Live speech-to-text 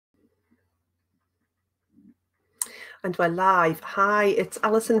And we're live. Hi, it's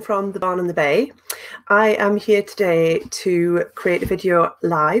Alison from the Barn and the Bay. I am here today to create a video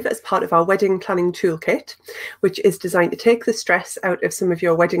live as part of our wedding planning toolkit, which is designed to take the stress out of some of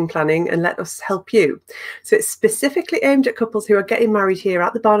your wedding planning and let us help you. So it's specifically aimed at couples who are getting married here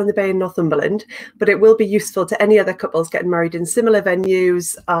at the Barn and the Bay in Northumberland, but it will be useful to any other couples getting married in similar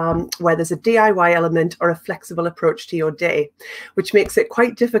venues where there's a DIY element or a flexible approach to your day, which makes it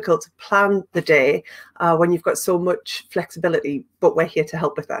quite difficult to plan the day when you've got so much flexibility, but we're here to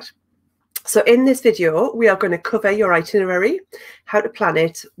help with that. So in this video, we are going to cover your itinerary, how to plan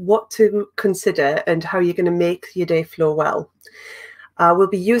it, what to consider, and how you're going to make your day flow well. We'll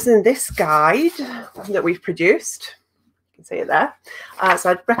be using this guide that we've produced. You can see it there.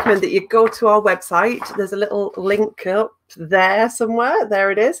 So I'd recommend that you go to our website. There's a little link up there somewhere. There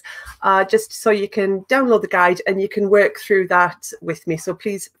it is. Just so you can download the guide and you can work through that with me. So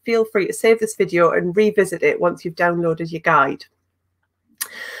please feel free to save this video and revisit it once you've downloaded your guide.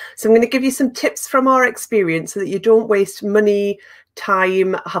 So I'm going to give you some tips from our experience so that you don't waste money,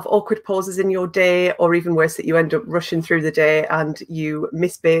 time, have awkward pauses in your day, or even worse, that you end up rushing through the day and you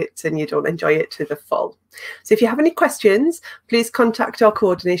miss bits and you don't enjoy it to the full. So if you have any questions, please contact our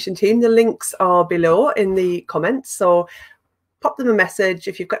coordination team. The links are below in the comments. So pop them a message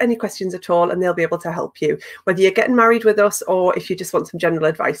if you've got any questions at all, and they'll be able to help you, whether you're getting married with us or if you just want some general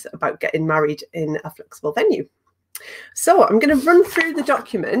advice about getting married in a flexible venue. So I'm going to run through the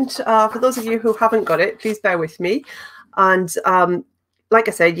document. For those of you who haven't got it, please bear with me. And like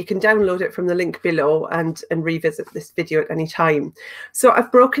I said, you can download it from the link below and revisit this video at any time. So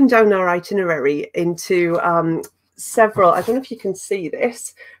I've broken down our itinerary into several, I don't know if you can see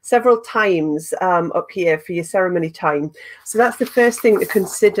this, several times up here for your ceremony time. So that's the first thing to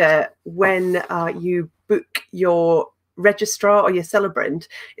consider when you book your registrar or your celebrant,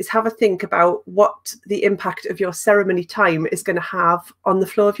 is have a think about what the impact of your ceremony time is going to have on the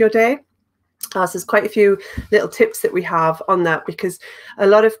flow of your day. So there's quite a few little tips that we have on that, because a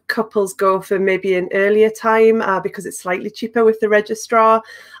lot of couples go for maybe an earlier time because it's slightly cheaper with the registrar,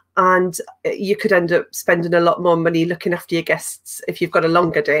 and you could end up spending a lot more money looking after your guests if you've got a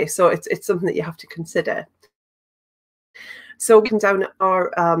longer day. So it's something that you have to consider. So we can down our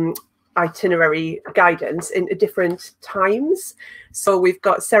itinerary guidance into different times. So we've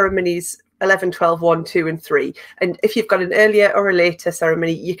got ceremonies 11, 12, 1, 2 and 3. And if you've got an earlier or a later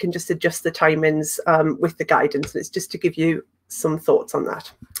ceremony, you can just adjust the timings with the guidance. And it's just to give you some thoughts on that.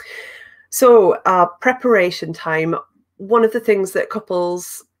 So preparation time. One of the things that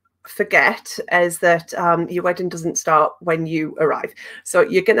couples forget is that your wedding doesn't start when you arrive. So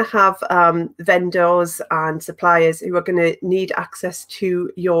you're going to have vendors and suppliers who are going to need access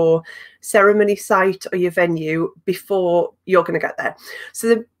to your ceremony site or your venue before you're going to get there. So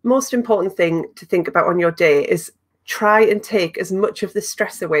the most important thing to think about on your day is try and take as much of the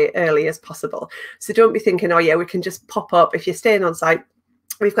stress away early as possible. So don't be thinking, oh yeah, we can just pop up. If you're staying on site,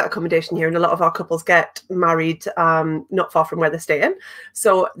 we've got accommodation here, and a lot of our couples get married not far from where they're staying.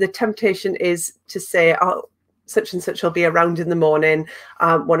 So the temptation is to say, oh, such and such will be around in the morning.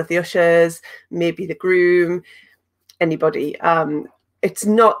 One of the ushers, maybe the groom, anybody. It's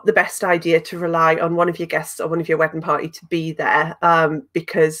not the best idea to rely on one of your guests or one of your wedding party to be there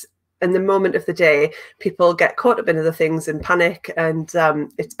because in the moment of the day, people get caught up in other things and panic, and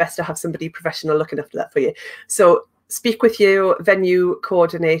it's best to have somebody professional looking after that for you. So speak with your venue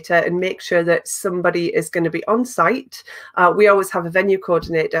coordinator and make sure that somebody is going to be on site. We always have a venue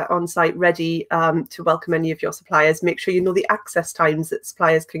coordinator on site ready to welcome any of your suppliers. Make sure you know the access times that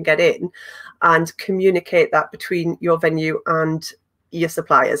suppliers can get in and communicate that between your venue and your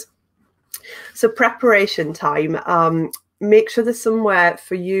suppliers. So preparation time. Make sure there's somewhere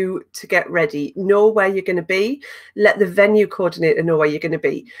for you to get ready. Know where you're going to be. Let the venue coordinator know where you're going to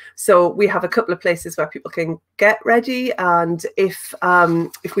be. So we have a couple of places where people can get ready. And if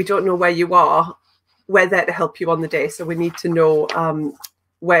we don't know where you are, we're there to help you on the day. So we need to know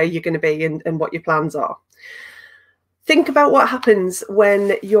where you're going to be and what your plans are. Think about what happens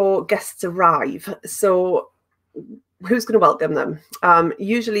when your guests arrive. So who's going to welcome them?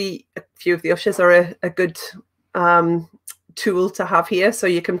 Usually a few of the ushers are a good tool to have here, so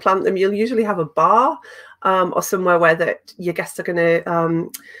you can plant them. You'll usually have a bar or somewhere where your guests are going to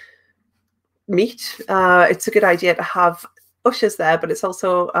meet. It's a good idea to have ushers there, but it's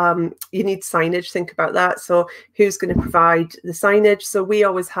also you need signage. Think about that. So who's going to provide the signage? So we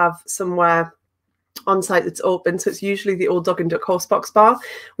always have somewhere on site that's open. So it's usually the Old Dog and Duck Horsebox bar.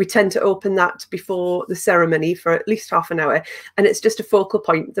 We tend to open that before the ceremony for at least half an hour. And it's just a focal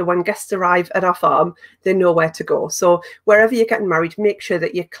point that when guests arrive at our farm, they know where to go. So wherever you're getting married, make sure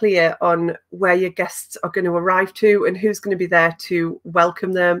that you're clear on where your guests are going to arrive to and who's going to be there to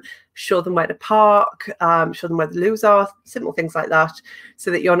welcome them, show them where to park, show them where the loos are, simple things like that,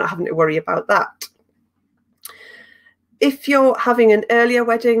 so that you're not having to worry about that. If you're having an earlier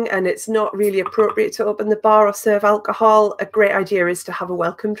wedding and it's not really appropriate to open the bar or serve alcohol, a great idea is to have a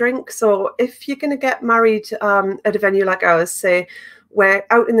welcome drink. So if you're going to get married at a venue like ours, say we're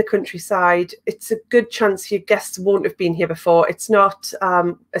out in the countryside, it's a good chance your guests won't have been here before. It's not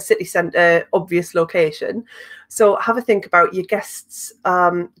a city centre obvious location. So have a think about your guests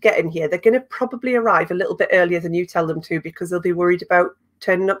getting here. They're going to probably arrive a little bit earlier than you tell them to, because they'll be worried about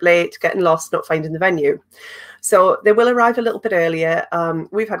turning up late, getting lost, not finding the venue. So they will arrive a little bit earlier.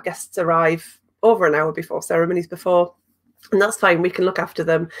 We've had guests arrive over an hour before ceremonies before, and that's fine. We can look after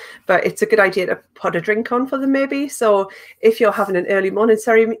them, but it's a good idea to put a drink on for them maybe. So if you're having an early morning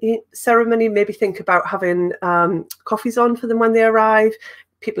ceremony, maybe think about having coffees on for them when they arrive.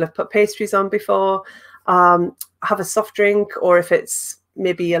 People have put pastries on before. Have a soft drink, or if it's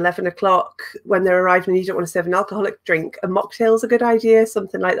maybe 11 o'clock when they're arriving and you don't want to serve an alcoholic drink, a mocktail is a good idea,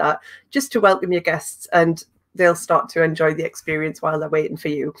 something like that, just to welcome your guests, and they'll start to enjoy the experience while they're waiting for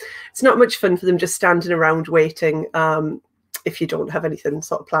you. It's not much fun for them just standing around waiting if you don't have anything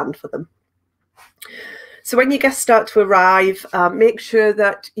sort of planned for them. So when your guests start to arrive, make sure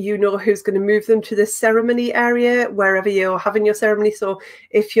that you know who's going to move them to the ceremony area, wherever you're having your ceremony. So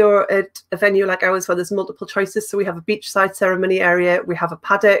if you're at a venue like ours where there's multiple choices, so we have a beachside ceremony area, we have a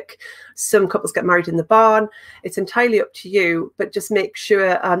paddock, some couples get married in the barn. It's entirely up to you, but just make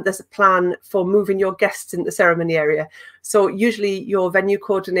sure there's a plan for moving your guests in the ceremony area. So usually your venue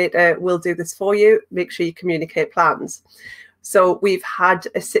coordinator will do this for you. Make sure you communicate plans. So we've had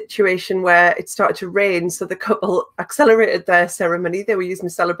a situation where it started to rain, so the couple accelerated their ceremony. They were using a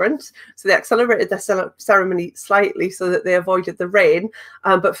celebrant, so they accelerated their ceremony slightly so that they avoided the rain,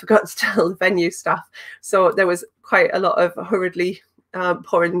 but forgot to tell the venue staff. So there was quite a lot of hurriedly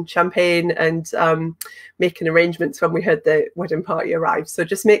pouring champagne and making arrangements when we heard the wedding party arrive. So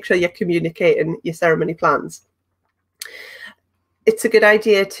just make sure you're communicating your ceremony plans. It's a good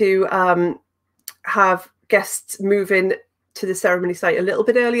idea to have guests move in to the ceremony site a little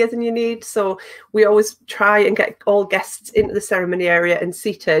bit earlier than you need. So we always try and get all guests into the ceremony area and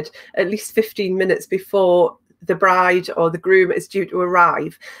seated at least 15 minutes before the bride or the groom is due to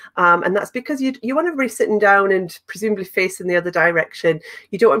arrive. And that's because you want everybody sitting down and presumably facing the other direction.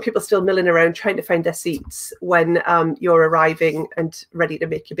 You don't want people still milling around trying to find their seats when you're arriving and ready to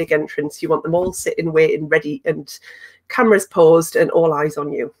make your big entrance. You want them all sitting, waiting, ready, and cameras posed and all eyes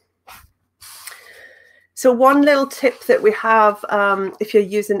on you. So one little tip that we have if you're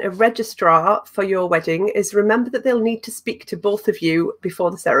using a registrar for your wedding is remember that they'll need to speak to both of you before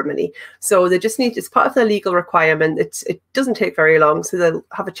the ceremony. So they just need, it's part of their legal requirement. It doesn't take very long. So they'll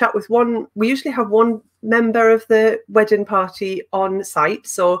have a chat with one. We usually have one member of the wedding party on site.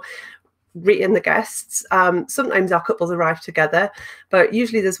 So greeting the guests. Sometimes our couples arrive together, but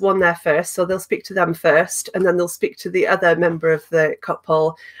usually there's one there first. So they'll speak to them first, and then they'll speak to the other member of the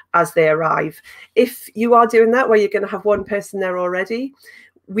couple as they arrive. If you are doing that, where you're going to have one person there already,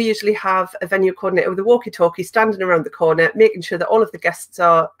 we usually have a venue coordinator with a walkie-talkie standing around the corner, making sure that all of the guests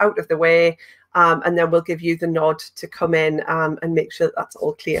are out of the way. And then we'll give you the nod to come in and make sure that that's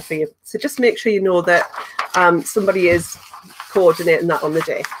all clear for you. So just make sure you know that somebody is coordinating that on the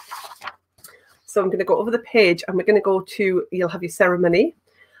day. So I'm going to go over the page and we're going to go to, you'll have your ceremony,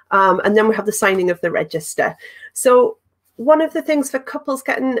 and then we have the signing of the register. So one of the things for couples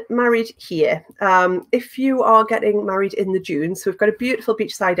getting married here, if you are getting married in the dunes, so we've got a beautiful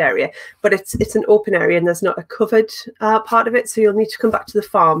beachside area, but it's an open area and there's not a covered part of it. So you'll need to come back to the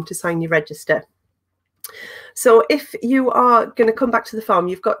farm to sign your register. So if you are going to come back to the farm,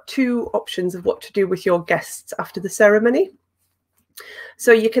 you've got two options of what to do with your guests after the ceremony.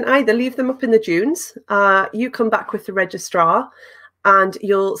 So you can either leave them up in the dunes, you come back with the registrar and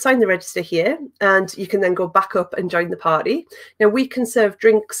you'll sign the register here, and you can then go back up and join the party. Now we can serve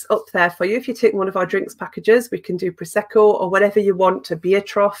drinks up there for you. If you take one of our drinks packages, we can do Prosecco or whatever you want, a beer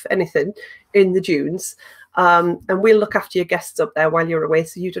trough, anything in the dunes. and we'll look after your guests up there while you're away,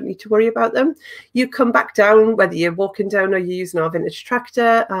 so you don't need to worry about them. You come back down, whether you're walking down or you're using our vintage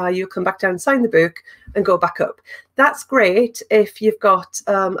tractor, you'll come back down, sign the book and go back up. That's great if you've got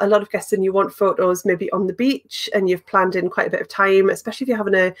a lot of guests and you want photos maybe on the beach and you've planned in quite a bit of time, especially if you're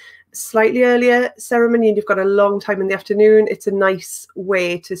having a slightly earlier ceremony and you've got a long time in the afternoon. It's a nice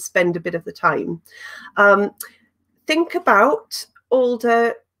way to spend a bit of the time. Think about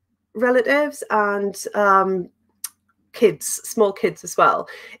older relatives and kids, small kids as well.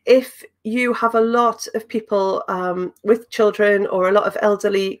 If you have a lot of people with children or a lot of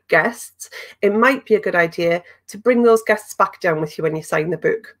elderly guests, it might be a good idea to bring those guests back down with you when you sign the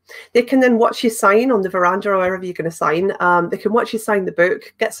book. They can then watch you sign on the veranda or wherever you're going to sign. They can watch you sign the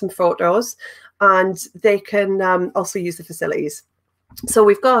book, get some photos, and they can also use the facilities. So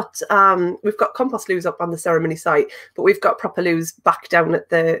we've got compost loos up on the ceremony site, but we've got proper loos back down at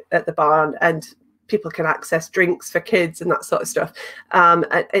the barn, and people can access drinks for kids and that sort of stuff.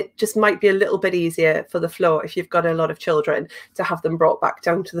 It just might be a little bit easier for the flow if you've got a lot of children to have them brought back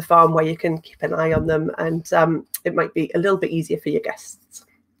down to the farm where you can keep an eye on them, and it might be a little bit easier for your guests.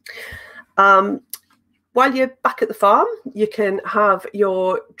 While you're back at the farm, you can have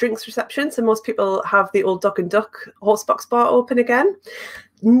your drinks reception. So most people have the old Dog and Duck horsebox bar open again.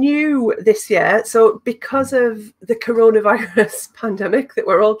 New this year, so because of the coronavirus pandemic that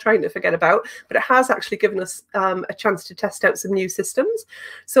we're all trying to forget about, but it has actually given us a chance to test out some new systems.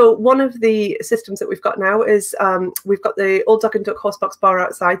 So one of the systems that we've got now is we've got the old Dog and Duck horsebox bar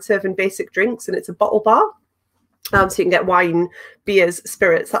outside serving basic drinks, and it's a bottle bar. So you can get wine, beers,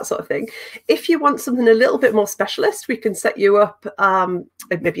 spirits, that sort of thing. If you want something a little bit more specialist, we can set you up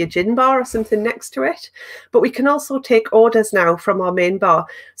maybe a gin bar or something next to it. But we can also take orders now from our main bar.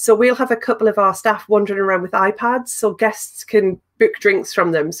 So we'll have a couple of our staff wandering around with iPads so guests can book drinks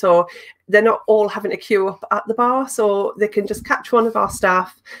from them. So they're not all having to queue up at the bar. So they can just catch one of our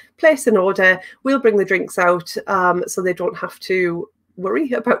staff, place an order, we'll bring the drinks out so they don't have to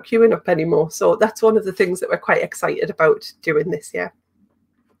worry about queuing up anymore. So that's one of the things that we're quite excited about doing this year.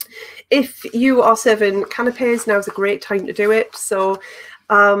 If you are serving canapes, now's a great time to do it. So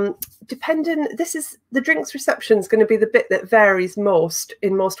this is the drinks reception is going to be the bit that varies most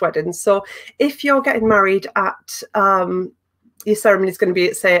in most weddings. So if you're getting married at your ceremony is going to be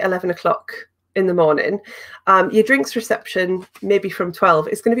at, say, 11 o'clock in the morning, your drinks reception maybe from 12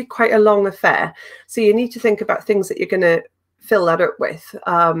 is going to be quite a long affair. So you need to think about things that you're going to fill that up with.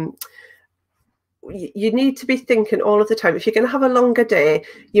 You need to be thinking all of the time. If you're going to have a longer day,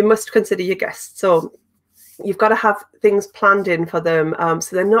 you must consider your guests. So you've got to have things planned in for them,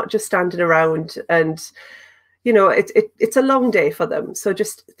 so they're not just standing around and, you know, it's a long day for them. So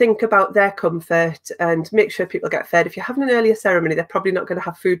just think about their comfort and make sure people get fed. If you're having an earlier ceremony, they're probably not going to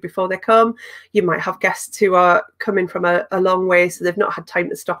have food before they come. You might have guests who are coming from a long way, so they've not had time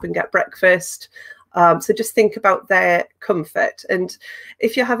to stop and get breakfast. So just think about their comfort. And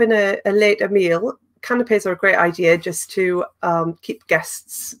if you're having a later meal, canapes are a great idea just to keep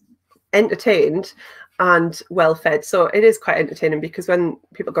guests entertained and well fed. So it is quite entertaining, because when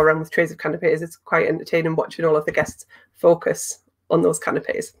people go around with trays of canapes, it's quite entertaining watching all of the guests focus on those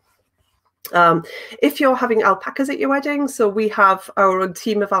canapes. If you're having alpacas at your wedding, so we have our own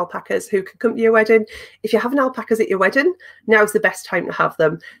team of alpacas who can come to your wedding. If you're having alpacas at your wedding, now's the best time to have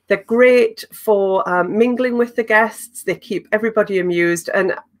them. They're great for mingling with the guests. They keep everybody amused.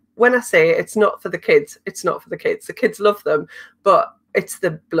 And when I say it's not for the kids, it's not for the kids. The kids love them, but it's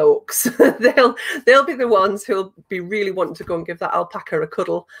the blokes. they'll be the ones who'll be really wanting to go and give that alpaca a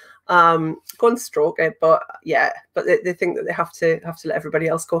cuddle, go and stroke it. But yeah, but they think that they have to let everybody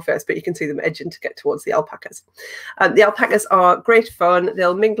else go first. But you can see them edging to get towards the alpacas. The alpacas are great fun.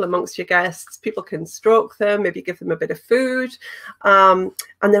 They'll mingle amongst your guests. People can stroke them, maybe give them a bit of food, and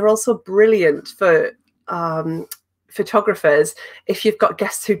they're also brilliant for photographers. If you've got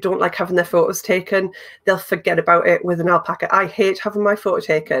guests who don't like having their photos taken, they'll forget about it with an alpaca. I hate having my photo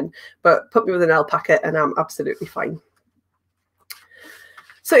taken, but put me with an alpaca and I'm absolutely fine.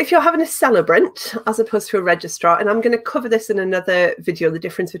 So if you're having a celebrant as opposed to a registrar, and I'm going to cover this in another video, the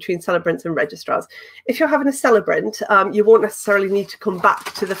difference between celebrants and registrars. If you're having a celebrant, you won't necessarily need to come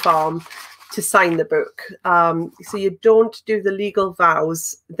back to the farm to sign the book. So you don't do the legal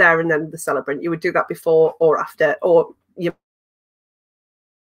vows there and then with the celebrant. You would do that before or after, or you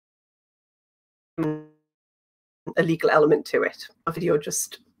a legal element to it. A video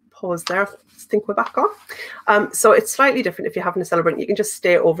just pause there. I think we're back on. So it's slightly different if you're having a celebrant. You can just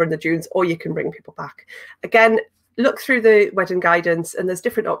stay over in the dunes, or you can bring people back. Again, look through the wedding guidance, and there's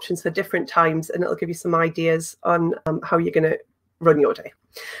different options for different times, and it'll give you some ideas on how you're going to run your day.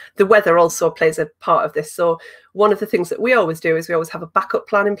 The weather also plays a part of this. So one of the things that we always do is we always have a backup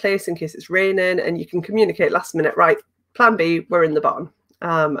plan in place in case it's raining, and you can communicate last minute, right, plan B, we're in the barn,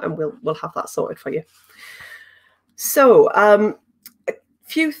 and we'll have that sorted for you. So a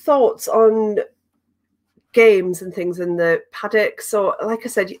few thoughts on games and things in the paddock. So like I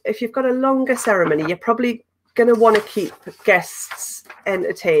said, if you've got a longer ceremony, you're probably going to want to keep guests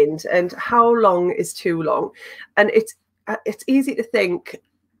entertained, and how long is too long? And it's easy to think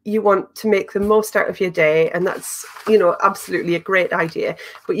you want to make the most out of your day, and that's, you know, absolutely a great idea,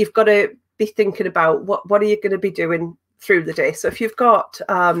 but you've got to be thinking about what are you going to be doing through the day. So if you've got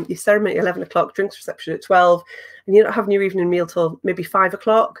your ceremony at 11 o'clock, drinks reception at 12, and you're not having your evening meal till maybe 5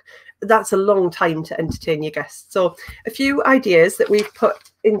 o'clock, that's a long time to entertain your guests. So a few ideas that we've put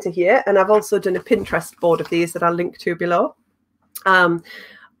into here, and I've also done a Pinterest board of these that I'll link to below,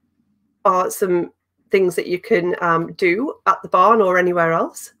 are some things that you can do at the barn or anywhere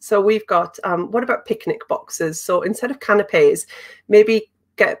else. So we've got, what about picnic boxes? So instead of canapes, maybe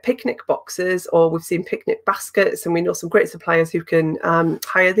get picnic boxes, or we've seen picnic baskets, and we know some great suppliers who can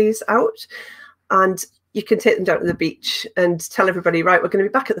hire these out, and you can take them down to the beach and tell everybody, right, we're going to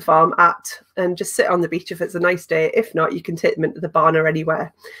be back at the farm and just sit on the beach if it's a nice day. If not, you can take them into the barn or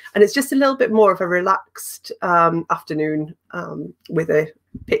anywhere. And it's just a little bit more of a relaxed afternoon with a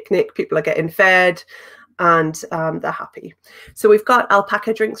picnic. People are getting fed and they're happy. So we've got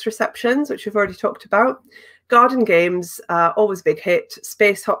alpaca drinks receptions, which we've already talked about. Garden games, always a big hit.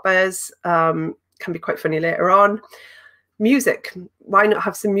 Space hoppers can be quite funny later on. Music, why not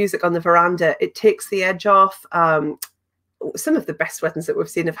have some music on the veranda? It takes the edge off. Some of the best weddings that we've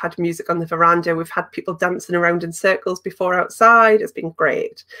seen have had music on the veranda. We've had people dancing around in circles before outside. It's been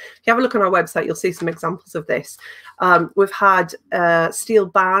great. If you have a look on our website, you'll see some examples of this. We've had a steel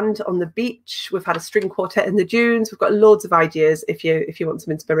band on the beach. We've had a string quartet in the dunes. We've got loads of ideas. If you want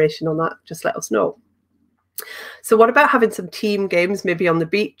some inspiration on that, just let us know. So what about having some team games maybe on the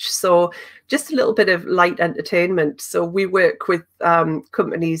beach? So just a little bit of light entertainment. So we work with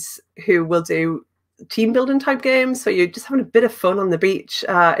companies who will do team building type games. So you're just having a bit of fun on the beach.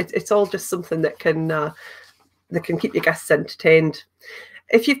 It's all just something that can keep your guests entertained.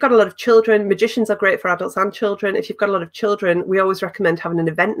 If you've got a lot of children, magicians are great for adults and children. If you've got a lot of children, we always recommend having an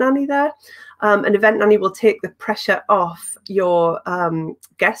event nanny there. An event nanny will take the pressure off your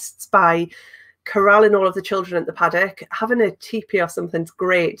guests by corralling all of the children at the paddock. Having a teepee or something's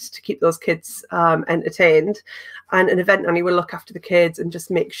great to keep those kids entertained, and an event nanny will look after the kids and just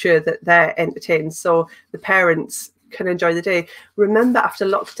make sure that they're entertained so the parents can enjoy the day. Remember, after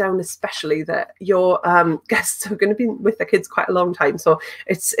lockdown especially, that your guests are going to be with their kids quite a long time, so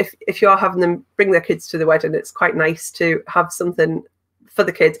it's if you're having them bring their kids to the wedding, it's quite nice to have something for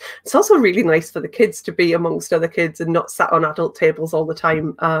the kids. It's also really nice for the kids to be amongst other kids and not sat on adult tables all the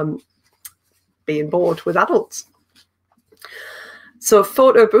time being bored with adults. So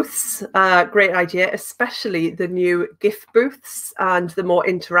photo booths, great idea, especially the new GIF booths and the more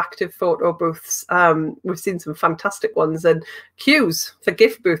interactive photo booths. We've seen some fantastic ones, and queues for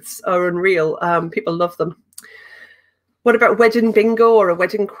GIF booths are unreal. People love them. What about wedding bingo or a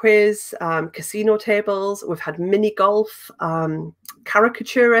wedding quiz, casino tables? We've had mini golf,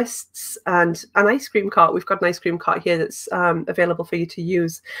 caricaturists, and an ice cream cart. We've got an ice cream cart here that's available for you to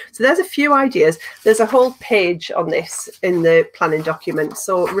use. So there's a few ideas. There's a whole page on this in the planning document,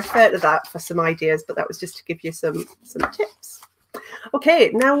 so refer to that for some ideas, but that was just to give you some tips.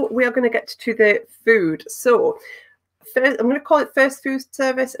 Okay, now we are going to get to the food. So first, I'm going to call it first food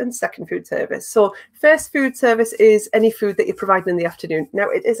service and second food service. So first food service is any food that you're providing in the afternoon. Now,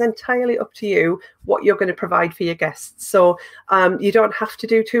 it is entirely up to you what you're going to provide for your guests. So you don't have to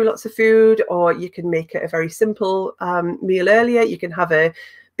do 2 lots of food, or you can make it a very simple meal earlier. You can have a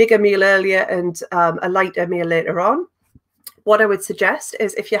bigger meal earlier and a lighter meal later on. What I would suggest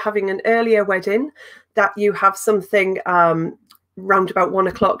is, if you're having an earlier wedding, that you have something round about 1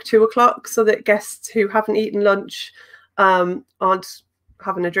 o'clock, 2 o'clock, so that guests who haven't eaten lunch aren't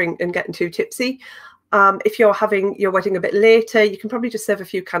having a drink and getting too tipsy. If you're having your wedding a bit later, you can probably just serve a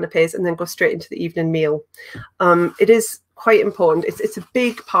few canapes and then go straight into the evening meal. It is quite important. It's a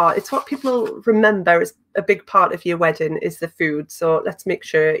big part. It's what people remember is a big part of your wedding is the food. So let's make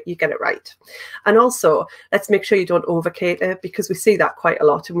sure you get it right. And also, let's make sure you don't over cater, because we see that quite a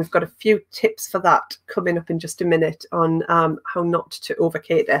lot. And we've got a few tips for that coming up in just a minute on how not to over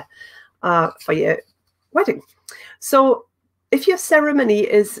cater for your wedding. So If your ceremony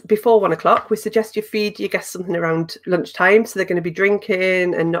is before 1 o'clock, we suggest you feed your guests something around lunchtime, so they're going to be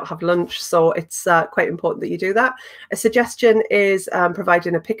drinking and not have lunch. So it's quite important that you do that. A suggestion is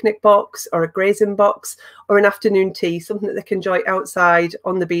providing a picnic box or a grazing box or an afternoon tea, something that they can enjoy outside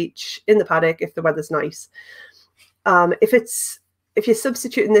on the beach, in the paddock, if the weather's nice. If you're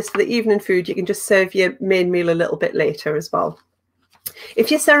substituting this for the evening food, you can just serve your main meal a little bit later as well.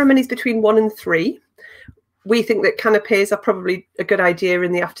 If your ceremony is between 1 and 3, we think that canapes are probably a good idea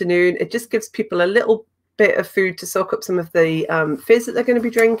in the afternoon. It just gives people a little bit of food to soak up some of the fizz that they're going to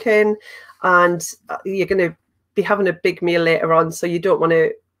be drinking, and you're going to be having a big meal later on, so you don't want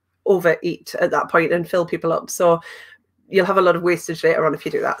to overeat at that point and fill people up. So you'll have a lot of wastage later on if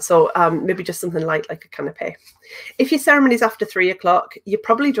you do that. So maybe just something light like a canapé. If your ceremony is after 3 o'clock, you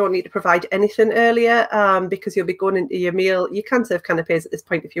probably don't need to provide anything earlier because you'll be going into your meal. You can serve canapés at this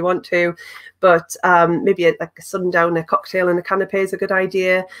point if you want to, but maybe like a sundown, a cocktail and a canapé is a good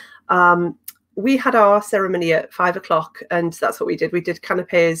idea. We had our ceremony at 5 o'clock, and that's what we did. We did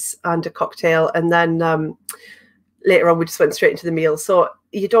canapés and a cocktail, and then later on we just went straight into the meal. So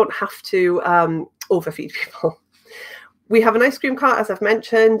you don't have to overfeed people. We have an ice cream cart, as I've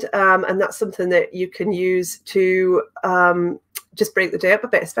mentioned, and that's something that you can use to just break the day up a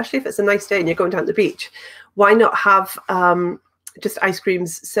bit, especially if it's a nice day and you're going down to the beach. Why not have just ice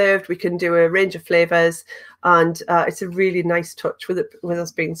creams served? We can do a range of flavours, and it's a really nice touch with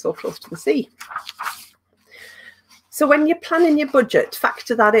us being so close to the sea. So when you're planning your budget,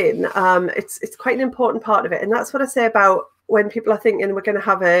 factor that in. It's quite an important part of it, and that's what I say about when people are thinking we're going to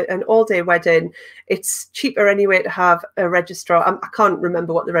have an all-day wedding. It's cheaper anyway to have a registrar. I can't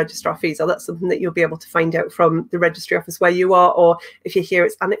remember what the registrar fees are. That's something that you'll be able to find out from the registry office where you are, or if you're here,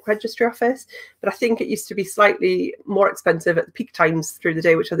 it's Alnwick Registry Office. But I think it used to be slightly more expensive at the peak times through the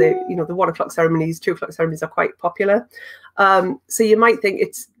day, which are the 1 o'clock ceremonies. 2 o'clock ceremonies are quite popular. So you might think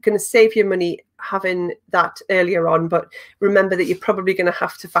it's going to save you money having that earlier on, but remember that you're probably going to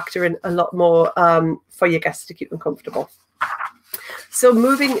have to factor in a lot more for your guests to keep them comfortable. So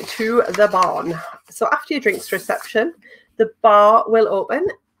moving to the barn. So after your drinks reception, the bar will open.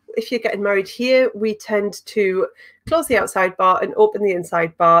 If you're getting married here, we tend to close the outside bar and open the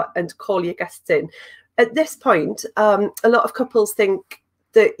inside bar and call your guests in. At this point, a lot of couples think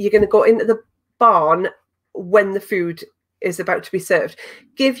that you're going to go into the barn when the food is about to be served.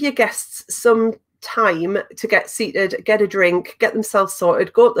 Give your guests some time to get seated, get a drink, get themselves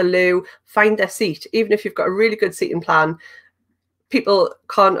sorted, go to the loo, find their seat. Even if you've got a really good seating plan, people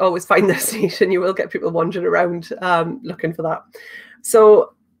can't always find their seat, and you will get people wandering around looking for that.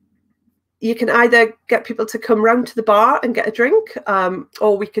 So you can either get people to come round to the bar and get a drink,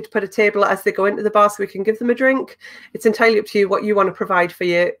 or we could put a table as they go into the bar so we can give them a drink. It's entirely up to you what you want to provide for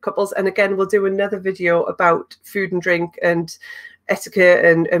your couples. And again, we'll do another video about food and drink and etiquette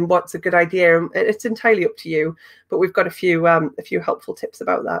and what's a good idea. It's entirely up to you, but we've got a few helpful tips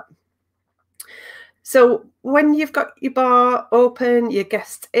about that. So when you've got your bar open, your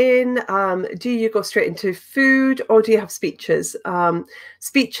guests in, do you go straight into food, or do you have speeches?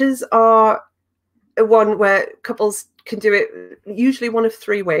 Speeches are one where couples can do it usually one of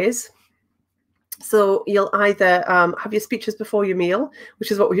 3 ways. So you'll either have your speeches before your meal,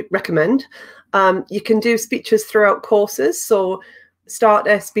 which is what we recommend. You can do speeches throughout courses. So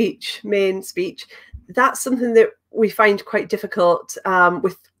starter speech, main speech. That's something that we find quite difficult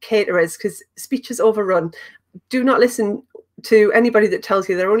with caterers, because speeches overrun. Do not listen to anybody that tells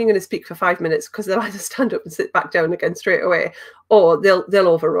you they're only going to speak for 5 minutes, because they'll either stand up and sit back down again straight away, or they'll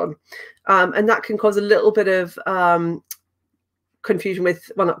overrun. And that can cause a little bit of confusion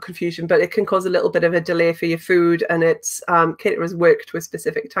with, well, not confusion, but it can cause a little bit of a delay for your food, and it's caterers work to a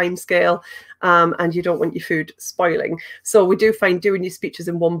specific time scale, and you don't want your food spoiling. So we do find doing your speeches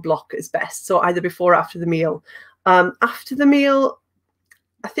in one block is best, so either before or after the meal. After the meal,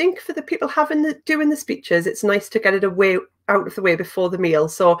 I think for the people doing the speeches, it's nice to get it out of the way before the meal,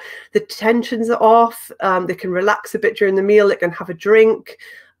 so the tensions are off. They can relax a bit during the meal. They can have a drink.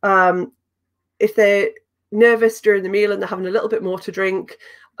 If they're nervous during the meal and they're having a little bit more to drink,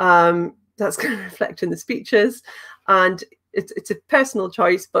 that's going to reflect in the speeches. And it's a personal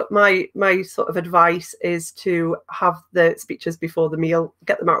choice, but my sort of advice is to have the speeches before the meal,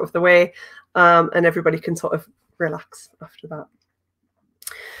 get them out of the way, and everybody can sort of relax after that.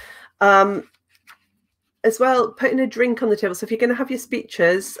 As well, putting a drink on the table. So if you're going to have your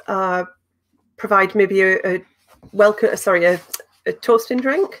speeches, provide maybe a toasting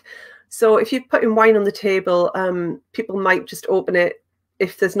drink. So if you're putting wine on the table, people might just open it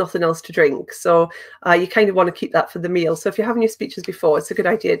if there's nothing else to drink. So you kind of want to keep that for the meal. So if you're having your speeches before, it's a good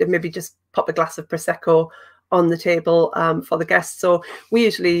idea to maybe just pop a glass of Prosecco on the table for the guests. So we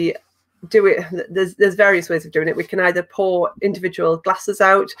usually do it, there's various ways of doing it. We can either pour individual glasses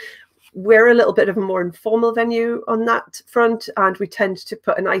out. We're a little bit of a more informal venue on that front, and we tend to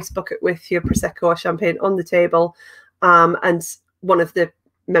put an ice bucket with your Prosecco or champagne on the table, and one of the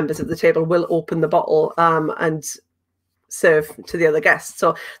members of the table will open the bottle and serve to the other guests.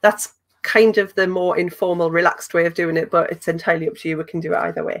 So that's kind of the more informal, relaxed way of doing it, but it's entirely up to you. We can do it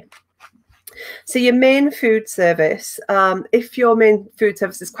either way. So your main food service, if your main food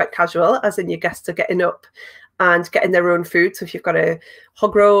service is quite casual, as in your guests are getting up and getting their own food, so if you've got a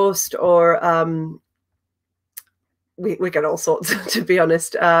hog roast or we get all sorts, to be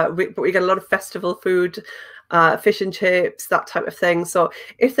honest, but we get a lot of festival food, fish and chips, that type of thing. So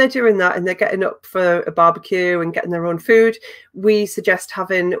if they're doing that and they're getting up for a barbecue and getting their own food, we suggest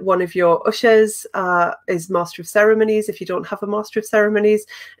having one of your ushers is master of ceremonies, if you don't have a master of ceremonies,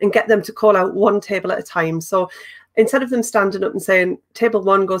 and get them to call out one table at a time. So instead of them standing up and saying table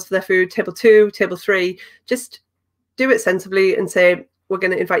 1 goes for their food, table 2, table 3, just do it sensibly and say, we're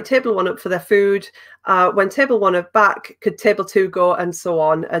going to invite table 1 up for their food. When table 1 are back, could table 2 go, and so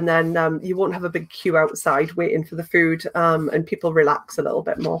on. And then you won't have a big queue outside waiting for the food, and people relax a little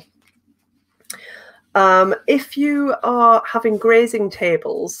bit more. If you are having grazing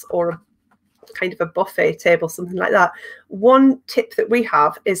tables or kind of a buffet table, something like that, one tip that we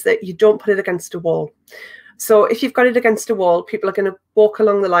have is that you don't put it against a wall. So if you've got it against a wall, people are going to walk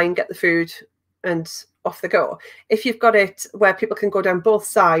along the line, get the food, and off they go. If you've got it where people can go down both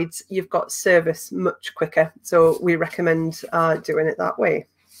sides, you've got service much quicker. So we recommend doing it that way.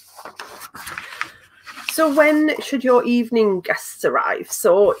 So when should your evening guests arrive?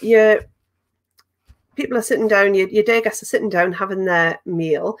 So your people are sitting down, your day guests are sitting down having their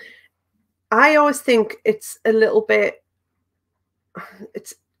meal. I always think it's a little bit,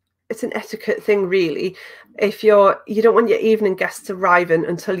 it's an etiquette thing, really. If you don't want your evening guests arriving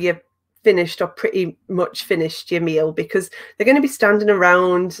until you've finished or pretty much finished your meal, because they're going to be standing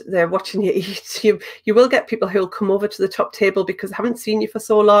around, they're watching you eat. You will get people who will come over to the top table because they haven't seen you for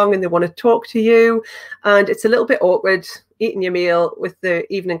so long and they want to talk to you, and it's a little bit awkward eating your meal with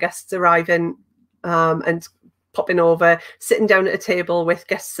the evening guests arriving and popping over, sitting down at a table with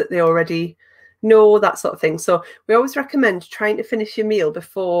guests that they already know, that sort of thing. So we always recommend trying to finish your meal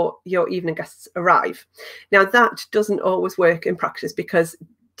before your evening guests arrive. Now that doesn't always work in practice because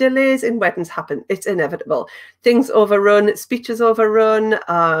delays in weddings happen. It's inevitable. Things overrun, speeches overrun.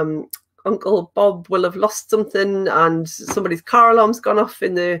 Uncle Bob will have lost something and somebody's car alarm's gone off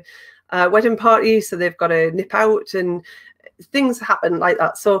in the wedding party, so they've got to nip out, and things happen like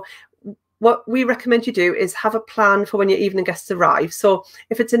that. So what we recommend you do is have a plan for when your evening guests arrive. So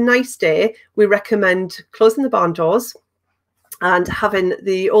if it's a nice day, we recommend closing the barn doors and having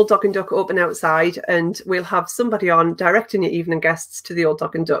the Old Dog and Duck open outside, and we'll have somebody on directing your evening guests to the Old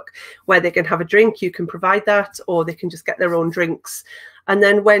Dog and Duck where they can have a drink. You can provide that, or they can just get their own drinks. And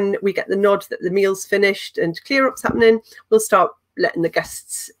then when we get the nod that the meal's finished and clear up's happening, we'll start letting the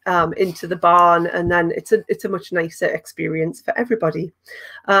guests into the barn, and then it's a much nicer experience for everybody.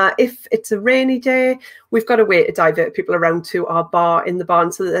 If it's a rainy day, we've got a way to divert people around to our bar in the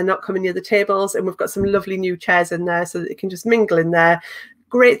barn so that they're not coming near the tables, and we've got some lovely new chairs in there so that they can just mingle in there.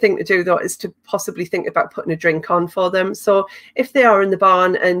 Great thing to do though is to possibly think about putting a drink on for them. So if they are in the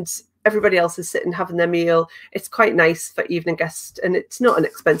barn and everybody else is sitting having their meal, it's quite nice for evening guests, and it's not an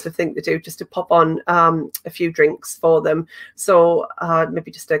expensive thing to do, just to pop on a few drinks for them. So maybe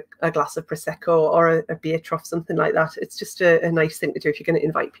just a glass of Prosecco or a beer trough, something like that. It's just a nice thing to do if you're going to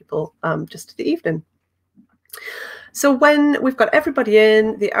invite people just to the evening. So when we've got everybody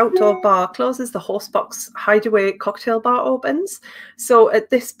in, the outdoor bar closes, the Horsebox Hideaway cocktail bar opens. So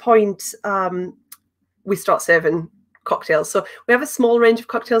at this point, we start serving cocktails. So we have a small range of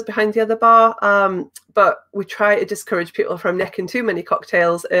cocktails behind the other bar, but we try to discourage people from necking too many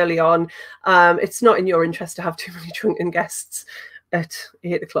cocktails early on. It's not in your interest to have too many drunken guests at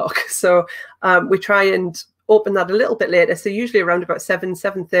 8 o'clock. So we try and open that a little bit later. So usually around about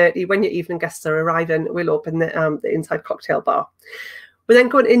 7:30, when your evening guests are arriving, we'll open the inside cocktail bar. We're then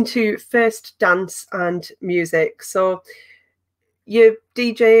going into first dance and music. So your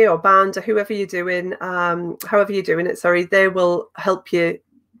DJ or band or whoever you're doing, however you're doing it, sorry, they will help you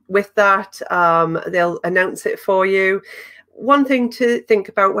with that. They'll announce it for you. One thing to think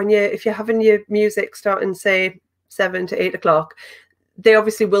about if you're having your music starting, say, 7 to 8 o'clock, they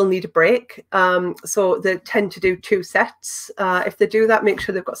obviously will need a break. So they tend to do 2 sets. If they do that, make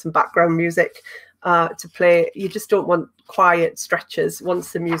sure they've got some background music to play. You just don't want quiet stretches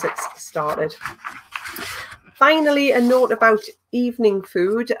once the music's started. Finally, a note about evening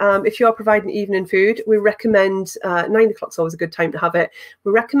food. If you're providing evening food, we recommend 9 o'clock is always a good time to have it.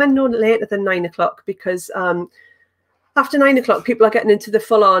 We recommend no later than 9 o'clock because after 9 o'clock, people are getting into the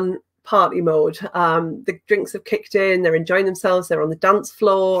full-on party mode. The drinks have kicked in, they're enjoying themselves, they're on the dance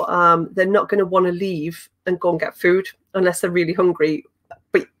floor. They're not going to want to leave and go and get food unless they're really hungry.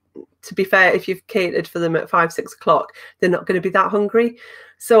 But to be fair, if you've catered for them at 5, 6 o'clock, they're not going to be that hungry.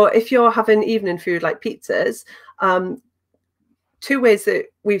 So if you're having evening food like pizzas, 2 ways that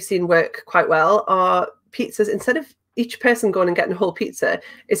we've seen work quite well are pizzas. Instead of each person going and getting a whole pizza,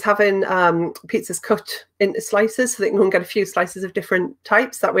 is having pizzas cut into slices so they can go and get a few slices of different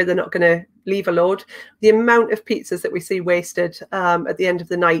types. That way they're not going to leave a load. The amount of pizzas that we see wasted at the end of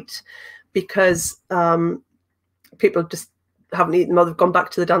the night because people just haven't eaten or they've gone back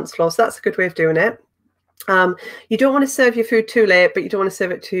to the dance floor. So that's a good way of doing it. You don't want to serve your food too late, but you don't want to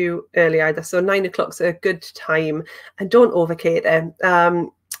serve it too early either. So 9 o'clock's a good time, and don't overcater.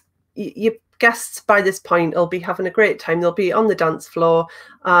 Your guests by this point will be having a great time. They'll be on the dance floor.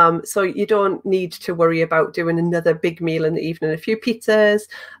 So you don't need to worry about doing another big meal in the evening. A few pizzas.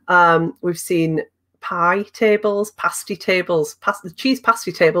 We've seen pie tables, pasty tables. The cheese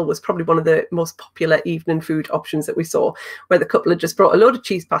pasty table was probably one of the most popular evening food options that we saw, where the couple had just brought a load of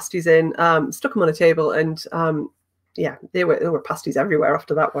cheese pasties in, stuck them on a table, and yeah, there were pasties everywhere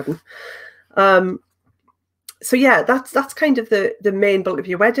after that wedding. So yeah, that's kind of the main bulk of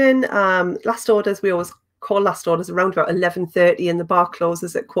your wedding. Last orders, we always call last orders around about 11:30, and the bar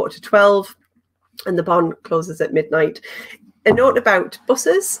closes at 11:45, and the barn closes at midnight. A note about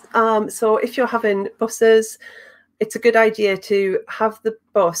buses. So if you're having buses, it's a good idea to have the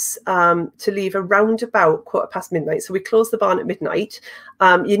bus to leave around about midnight. So we close the barn at midnight.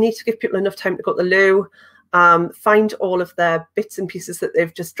 You need to give people enough time to go to the loo, find all of their bits and pieces that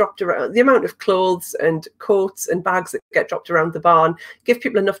they've just dropped around, the amount of clothes and coats and bags that get dropped around the barn. Give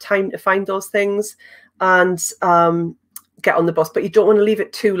people enough time to find those things and get on the bus. But you don't want to leave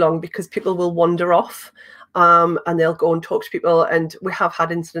it too long because people will wander off. And they'll go and talk to people, and we have had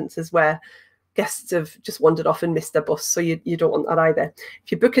incidences where guests have just wandered off and missed their bus, so you don't want that either.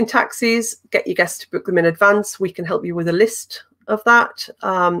 If you're booking taxis, get your guests to book them in advance. We can help you with a list of that.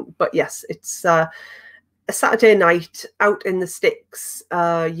 But yes, it's a Saturday night out in the sticks.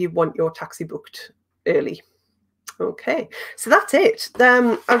 You want your taxi booked early. Okay, so that's it.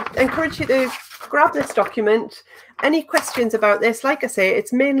 I encourage you to grab this document. Any questions about this? Like I say,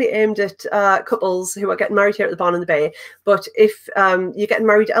 it's mainly aimed at couples who are getting married here at the Barn and the Bay. But if you're getting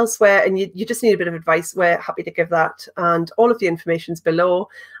married elsewhere and you just need a bit of advice, we're happy to give that. And all of the information's below.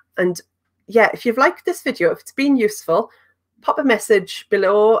 And yeah, if you've liked this video, if it's been useful, pop a message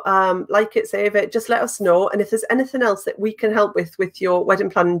below, like it, save it, just let us know. And if there's anything else that we can help with your wedding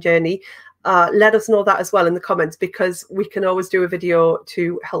planning journey, let us know that as well in the comments, because we can always do a video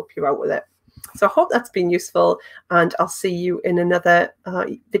to help you out with it. So I hope that's been useful, and I'll see you in another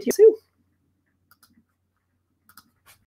video soon.